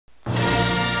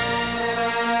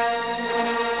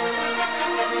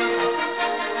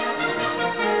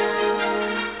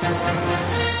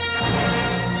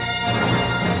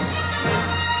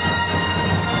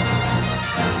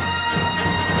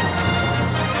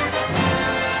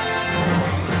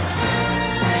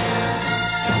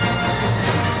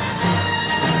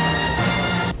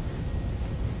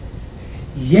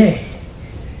yeah,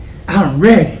 I'm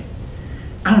ready.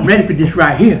 I'm ready for this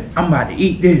right here. I'm about to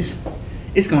eat this.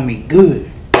 It's gonna be good.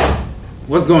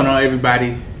 What's going on,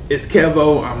 everybody? It's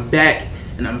Kevo. I'm back,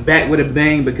 and I'm back with a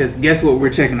bang because guess what we're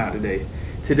checking out today?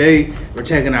 Today, we're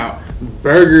checking out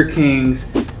Burger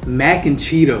King's Mac N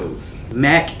Cheetos.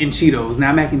 Mac N Cheetos,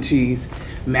 not mac and cheese,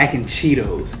 Mac N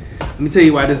Cheetos. Let me tell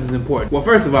you why this is important. Well,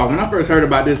 first of all, when I first heard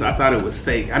about this, I thought it was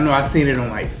fake. I know I seen it on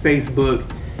like Facebook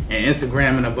and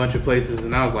Instagram and a bunch of places,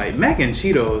 and I was like, Mac N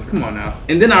Cheetos, come on now.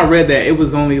 And then I read that it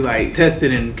was only like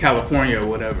tested in California or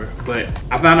whatever, but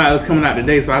I found out it was coming out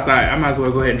today, so I thought I might as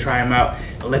well go ahead and try them out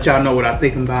and let y'all know what I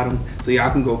think about them, so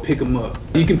y'all can go pick them up.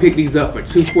 You can pick these up for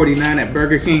 $2.49 at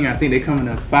Burger King. I think they come in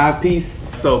a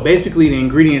 5-piece. So basically the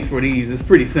ingredients for these is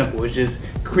pretty simple. It's just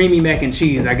creamy mac and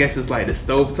cheese. I guess it's like the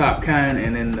stovetop kind,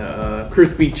 and then the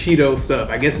crispy Cheeto stuff.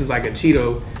 I guess it's like a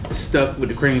Cheeto stuffed with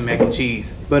the creamy mac and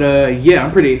cheese. But yeah,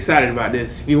 I'm pretty excited about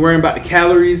this. If you're worrying about the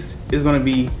calories, it's gonna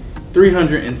be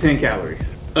 310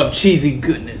 calories of cheesy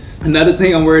goodness. Another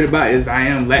thing I'm worried about is I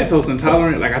am lactose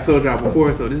intolerant, like I told y'all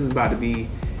before, so this is about to be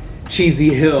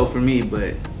cheesy hell for me,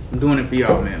 but I'm doing it for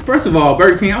y'all, man. First of all,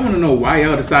 Burger King, I want to know why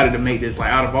y'all decided to make this.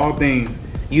 Like, out of all things,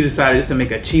 you decided to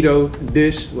make a Cheeto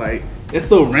dish. Like, it's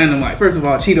so random. Like, first of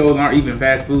all, Cheetos aren't even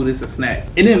fast food, it's a snack.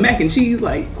 And then mac and cheese,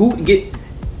 like,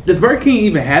 does Burger King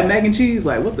even have mac and cheese?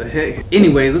 Like, what the heck?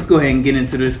 Anyways, let's go ahead and get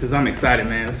into this because I'm excited,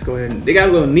 man. Let's go ahead and, they got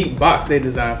a little neat box they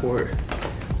designed for it.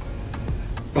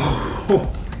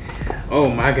 Oh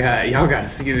my God, y'all gotta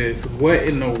see this. What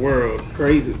in the world?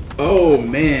 Crazy. Oh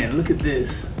man, look at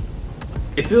this.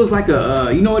 It feels like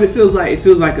a, you know what it feels like? It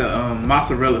feels like a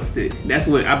mozzarella stick. That's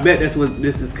what, I bet that's what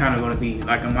this is kind of gonna be,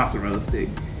 like a mozzarella stick.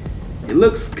 It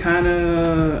looks kind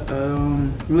of,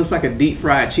 it looks like a deep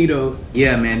fried Cheeto.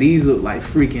 Yeah, man, these look like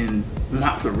freaking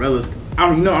mozzarella.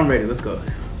 You know I'm ready, let's go.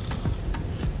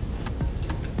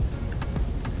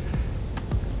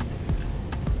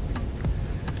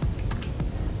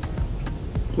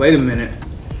 Wait a minute.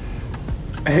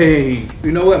 Hey,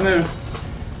 you know what, man?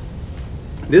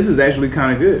 This is actually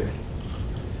kind of good.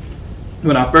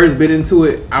 When I first bit into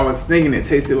it, I was thinking it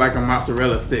tasted like a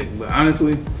mozzarella stick, but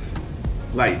honestly,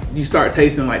 like, you start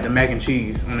tasting like the mac and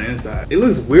cheese on the inside. It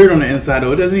looks weird on the inside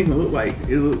though. It doesn't even look like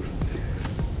it looks.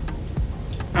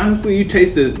 Honestly, you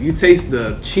taste the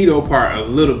Cheeto part a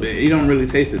little bit. You don't really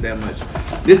taste it that much.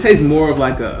 This tastes more of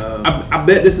like a. I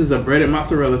bet this is a breaded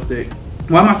mozzarella stick.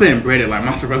 Why am I saying breaded? Like,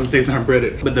 mozzarella sticks aren't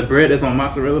breaded, but the bread that's on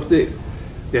mozzarella sticks,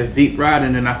 that's deep fried,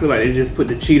 and then I feel like they just put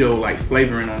the Cheeto like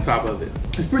flavoring on top of it.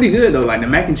 It's pretty good though. Like, the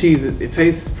mac and cheese, it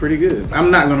tastes pretty good.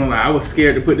 I'm not gonna lie, I was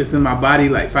scared to put this in my body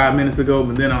like 5 minutes ago,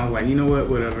 but then I was like, you know what,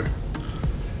 whatever.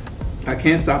 I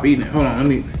can't stop eating it. Hold on, let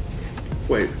me,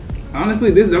 wait.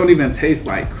 Honestly, this don't even taste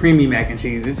like creamy mac and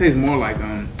cheese. It tastes more like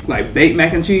baked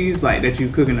mac and cheese, like that you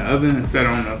cook in the oven instead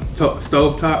of on the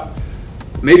stove top.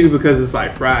 Maybe because it's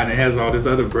like fried and it has all this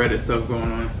other breaded stuff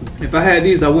going on. If I had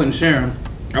these, I wouldn't share them.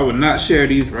 I would not share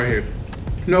these right here.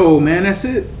 No, man, that's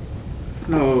it.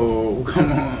 No,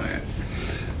 come on.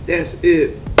 That's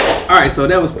it. All right, so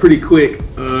that was pretty quick.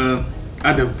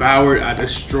 I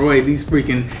destroyed these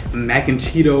freaking Mac N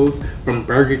Cheetos from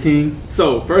Burger King.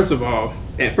 So first of all,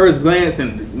 at first glance,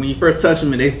 and when you first touch them,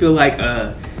 they feel like,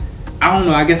 I don't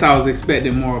know, I guess I was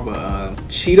expecting more of a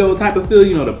Cheeto type of feel,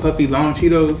 you know, the puffy long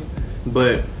Cheetos.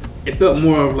 But it felt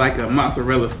more of like a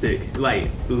mozzarella stick. Like,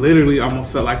 literally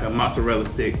almost felt like a mozzarella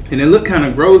stick. And it looked kind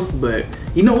of gross, but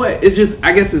you know what? It's just,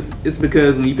 I guess it's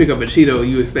because when you pick up a Cheeto,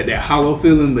 you expect that hollow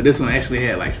feeling, but this one actually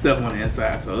had like stuff on the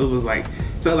inside. So it was like,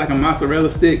 felt like a mozzarella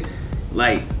stick,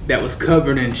 like that was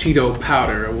covered in Cheeto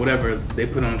powder or whatever they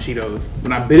put on Cheetos.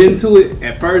 When I bit into it,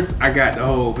 at first I got the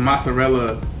whole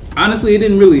mozzarella. Honestly,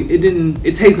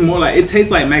 it tastes more like, it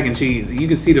tastes like mac and cheese. You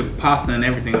can see the pasta and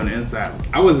everything on the inside.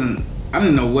 I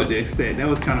didn't know what to expect. That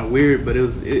was kind of weird, but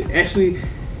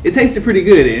it tasted pretty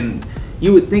good, and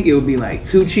you would think it would be like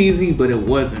too cheesy, but it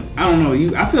wasn't. I don't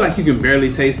know, I feel like you can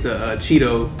barely taste the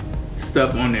Cheeto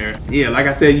stuff on there. Yeah, like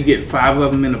I said, you get 5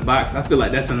 of them in a box. I feel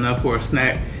like that's enough for a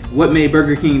snack. What made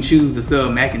Burger King choose to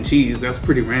sell mac and cheese? That's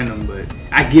pretty random, but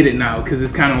I get it now because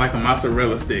it's kind of like a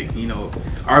mozzarella stick. You know,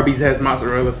 Arby's has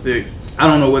mozzarella sticks. I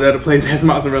don't know what other place has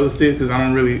mozzarella sticks because I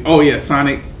don't really. Oh yeah,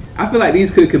 Sonic. I feel like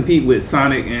these could compete with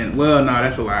Sonic, and well, no,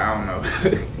 that's a lie. I don't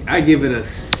know. I give it a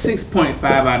 6.5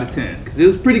 out of 10 because it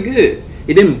was pretty good.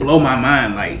 It didn't blow my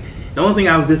mind. Like, the only thing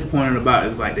I was disappointed about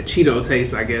is like the Cheeto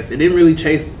taste, I guess. It didn't really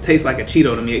taste like a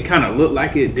Cheeto to me. It kind of looked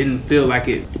like it, didn't feel like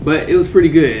it, but it was pretty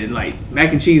good. And like,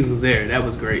 mac and cheese was there. That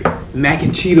was great. Mac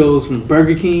and Cheetos from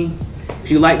Burger King.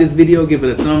 If you like this video, give it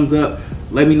a thumbs up.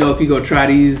 Let me know if you go try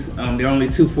these. They're only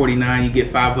 $2.49. You get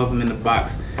 5 of them in the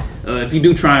box. If you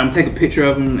do try them, take a picture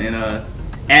of them and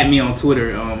Add me on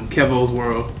Twitter,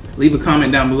 kevozworld. Leave a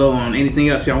comment down below on anything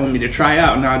else y'all want me to try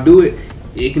out, and I'll do it.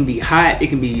 It can be hot, it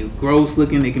can be gross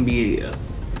looking, it can be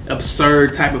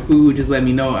absurd type of food. Just let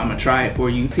me know. I'm gonna try it for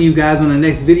you. See you guys on the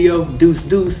next video.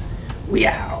 Deuce, we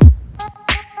out.